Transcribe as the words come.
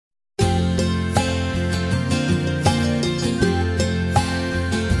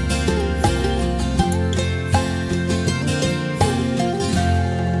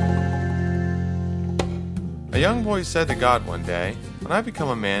young boy said to God one day, "When I become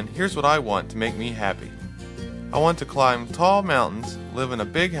a man, here's what I want to make me happy. I want to climb tall mountains, live in a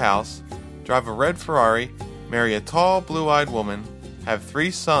big house, drive a red Ferrari, marry a tall, blue-eyed woman, have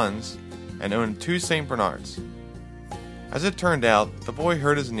 3 sons, and own 2 St. Bernards." As it turned out, the boy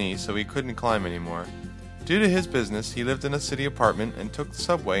hurt his knee so he couldn't climb anymore. Due to his business, he lived in a city apartment and took the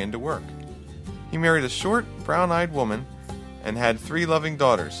subway into work. He married a short, brown-eyed woman and had 3 loving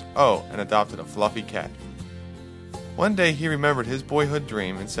daughters, and adopted a fluffy cat. One day he remembered his boyhood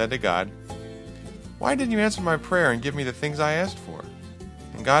dream and said to God, "Why didn't you answer my prayer and give me the things I asked for?"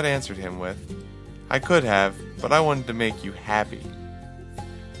 And God answered him with, "I could have, but I wanted to make you happy."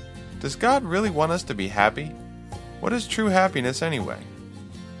 Does God really want us to be happy? What is true happiness anyway?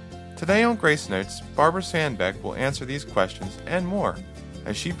 Today on Grace Notes, Barbara Sandbek will answer these questions and more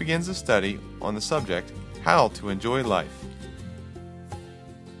as she begins a study on the subject, How to Enjoy Life.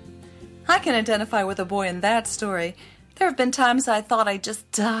 I can identify with the boy in that story. There have been times I thought I'd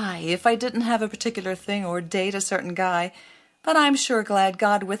just die if I didn't have a particular thing or date a certain guy, but I'm sure glad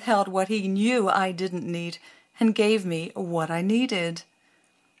God withheld what He knew I didn't need and gave me what I needed.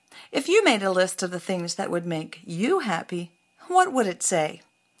 If you made a list of the things that would make you happy, what would it say?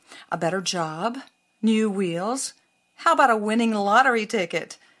 A better job? New wheels? How about a winning lottery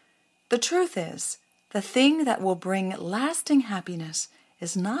ticket? The truth is, the thing that will bring lasting happiness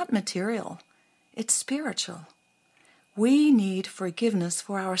is not material, it's spiritual. We need forgiveness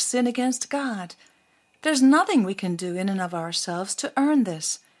for our sin against God. There's nothing we can do in and of ourselves to earn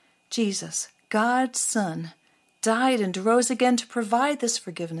this. Jesus, God's Son, died and rose again to provide this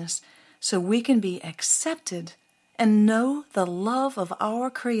forgiveness so we can be accepted and know the love of our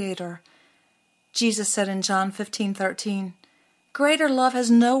Creator. Jesus said in John 15:13, "Greater love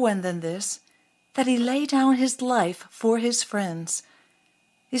has no one than this, that He lay down His life for His friends."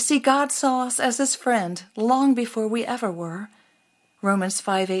 You see, God saw us as His friend long before we ever were. Romans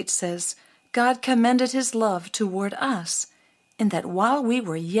 5:8 says, "God commended His love toward us, in that while we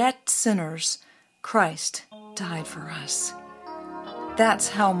were yet sinners, Christ died for us." That's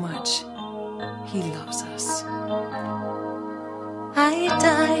how much He loves us. I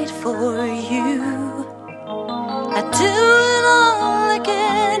died for you. I'd do it all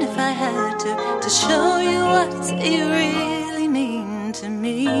again if I had to show you what you really mean to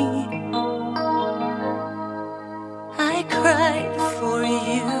me. I cried for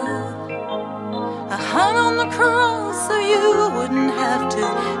you. I hung on the cross so you wouldn't have to.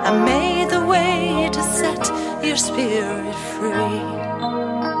 I made the way to set your spirit free.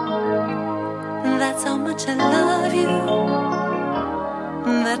 That's how much I love you.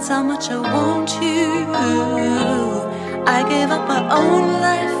 That's how much I want you. I gave up my own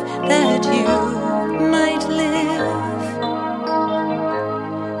life that you might live.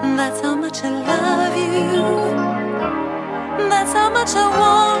 That's how much I love you. That's how much I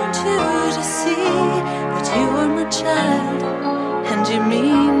want you to see that you are my child and you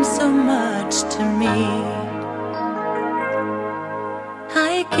mean so much to me.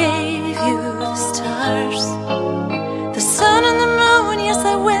 I gave you the stars, the sun and the moon, yes,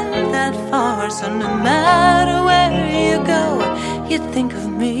 I went that far. So no matter where you go, you think of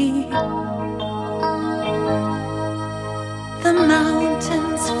me. The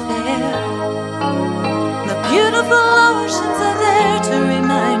mountains fair, the beautiful oceans are there to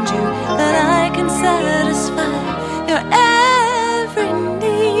remind you that I can satisfy your every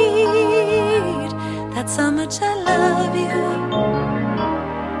need. That's how much I love you.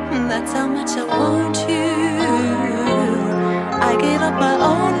 That's how much I want you. I gave up my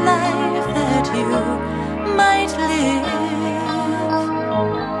own life that you might live.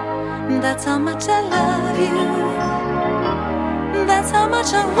 That's how much I love you. That's how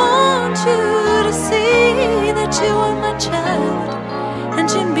much I want you to see that you are my child and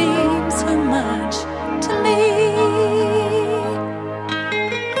you mean so much to me.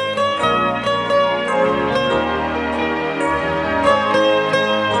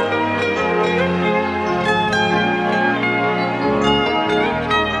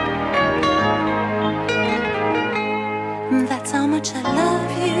 That's how much I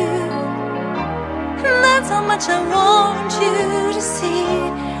love you. That's how much I want you to see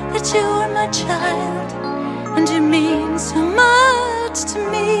that you are my child and you mean so much to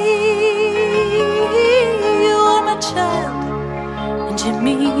me. You are my child and you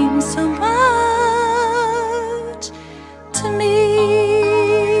mean so much to me.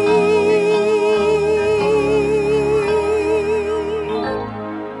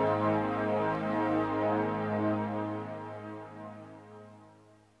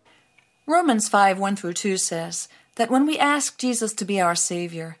 Romans 5:1-2 says that when we ask Jesus to be our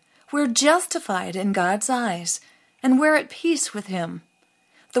Savior, We're justified in God's eyes, and we're at peace with Him.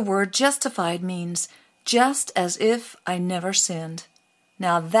 The word justified means just as if I never sinned.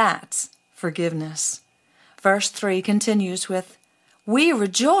 Now that's forgiveness. Verse 3 continues with, we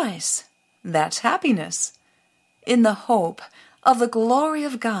rejoice, that's happiness, in the hope of the glory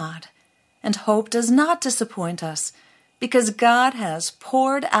of God. And hope does not disappoint us, because God has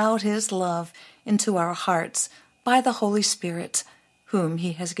poured out His love into our hearts by the Holy Spirit, whom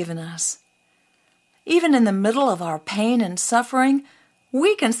He has given us. Even in the middle of our pain and suffering,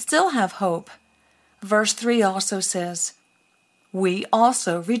 we can still have hope. Verse 3 also says, we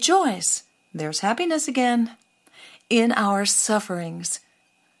also rejoice, there's happiness again, in our sufferings,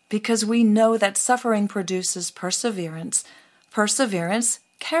 because we know that suffering produces perseverance, perseverance,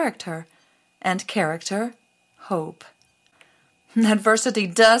 character, and character, hope. Adversity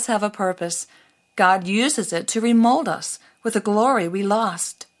does have a purpose. God uses it to remold us with the glory we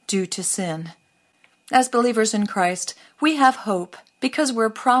lost due to sin. As believers in Christ, we have hope because we're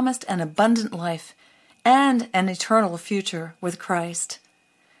promised an abundant life and an eternal future with Christ.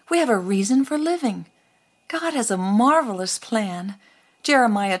 We have a reason for living. God has a marvelous plan.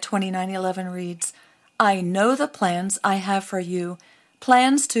 Jeremiah 29:11 reads, I know the plans I have for you,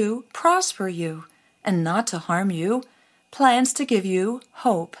 plans to prosper you and not to harm you, plans to give you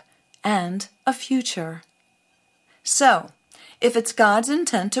hope and a future. So, if it's God's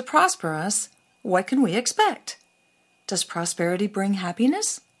intent to prosper us, what can we expect? Does prosperity bring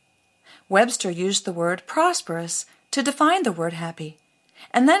happiness? Webster used the word prosperous to define the word happy,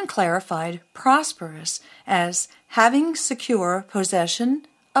 and then clarified prosperous as having secure possession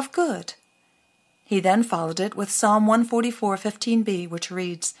of good. He then followed it with Psalm 144:15b, which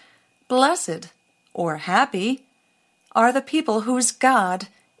reads, Blessed, or happy, are the people whose God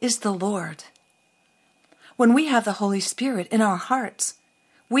is the Lord. When we have the Holy Spirit in our hearts,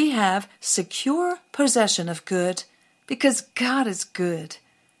 we have secure possession of good because God is good.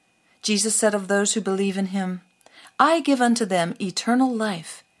 Jesus said of those who believe in Him, I give unto them eternal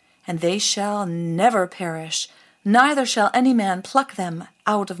life, and they shall never perish, neither shall any man pluck them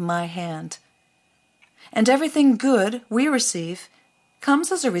out of my hand. And everything good we receive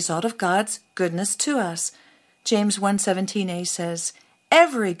comes as a result of God's goodness to us. James 1:17a says,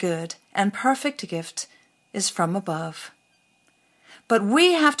 Every good and perfect gift is from above. But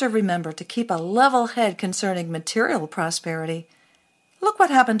we have to remember to keep a level head concerning material prosperity. Look what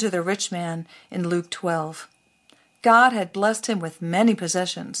happened to the rich man in Luke 12. God had blessed him with many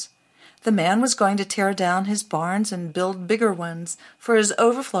possessions. The man was going to tear down his barns and build bigger ones for his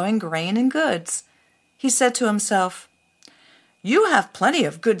overflowing grain and goods. He said to himself, You have plenty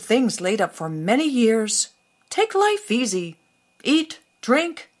of good things laid up for many years. Take life easy. Eat,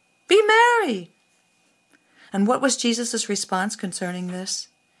 drink, be merry. And what was Jesus' response concerning this?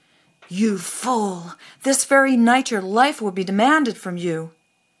 You fool! This very night your life will be demanded from you.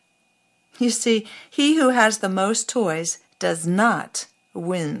 You see, he who has the most toys does not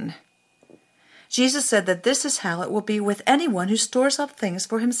win. Jesus said that this is how it will be with anyone who stores up things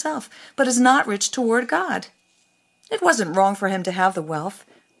for himself, but is not rich toward God. It wasn't wrong for him to have the wealth.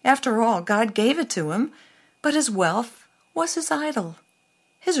 After all, God gave it to him, but his wealth was his idol,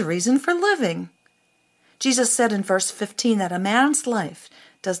 his reason for living. Jesus said in verse 15 that a man's life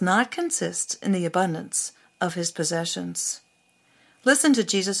does not consist in the abundance of his possessions. Listen to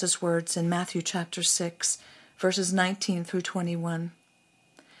Jesus' words in Matthew chapter 6, verses 19 through 21.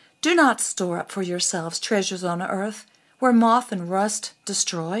 Do not store up for yourselves treasures on earth, where moth and rust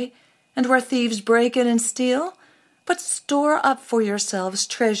destroy, and where thieves break in and steal, but store up for yourselves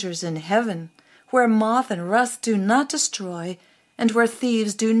treasures in heaven, where moth and rust do not destroy, and where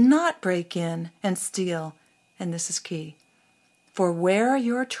thieves do not break in and steal. And this is key. For where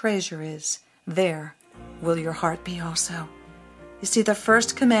your treasure is, there will your heart be also. You see, the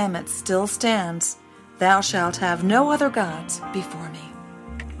first commandment still stands. Thou shalt have no other gods before me.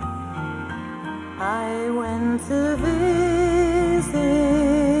 I went to visit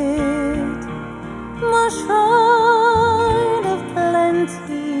the shrine of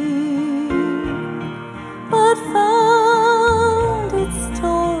plenty, but found its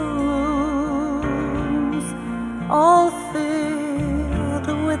storerooms all filled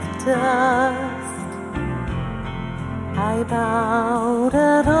with dust. I bowed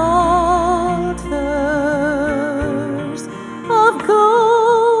at altars of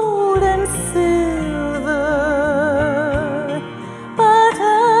gold and silver, but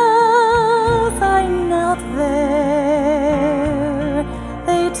as I knelt there,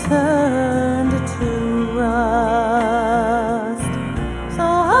 they turned to rust. So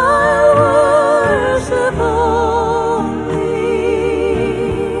I worship only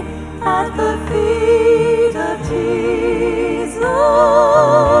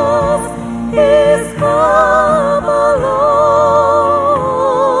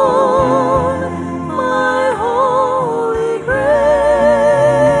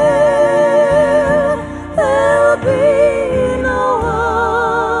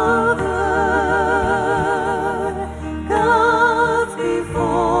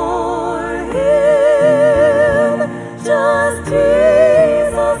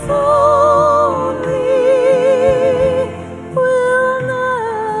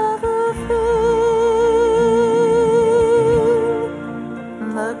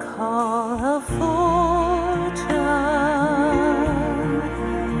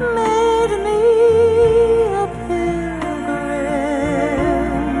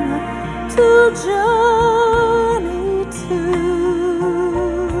to journey to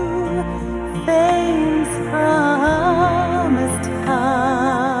fame's promised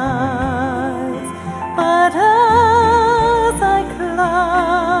heights. But as I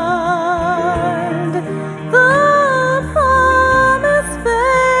climbed, the promise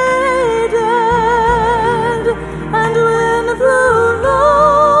faded, and wind blew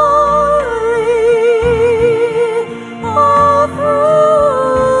lonely all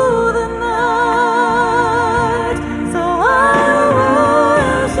through the night. So I'll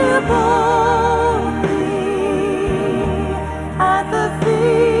worship only at the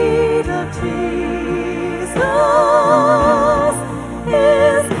feet of Jesus.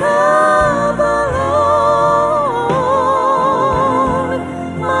 His cup alone,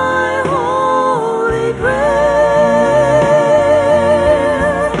 my holy grail.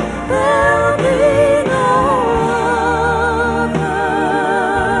 There'll be no other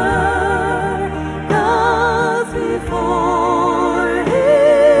gods before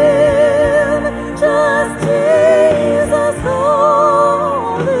him, just Jesus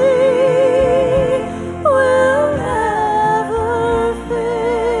only will never fail.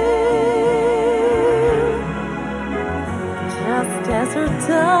 Just desert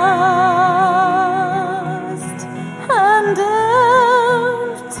dust and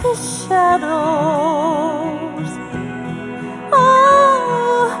empty shadows,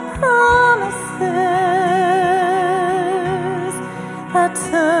 all promises that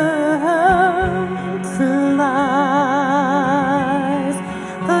turn to lies.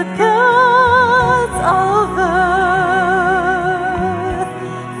 The gods of earth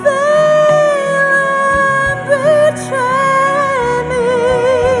fail and betray me.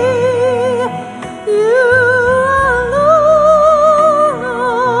 You alone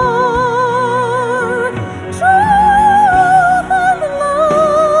are truth and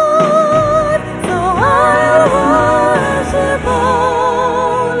life. So I'll worship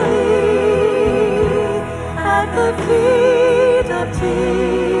only at the feet of Jesus.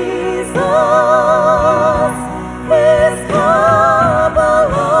 His cup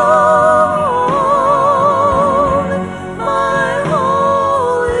alone, my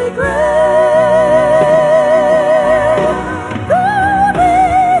holy grail. There'll be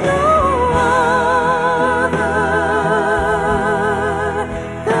no other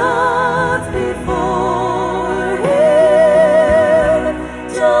gods before him,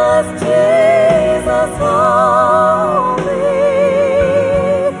 just Jesus only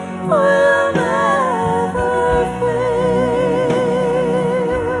will never fail.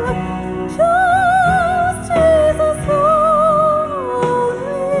 Just Jesus only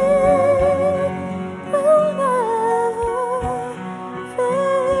will never fail.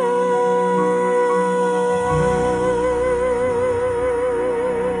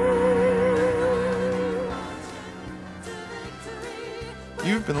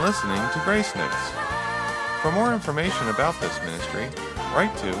 You've been listening to Grace Notes. For more information about this ministry,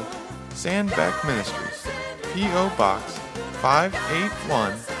 write to Sandbek Ministries, P.O. Box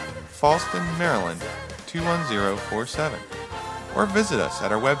 581, Fallston, Maryland 21047, or visit us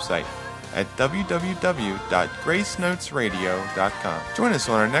at our website at www.gracenotesradio.com. Join us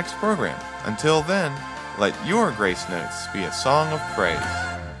on our next program. Until then, let your Grace Notes be a song of praise.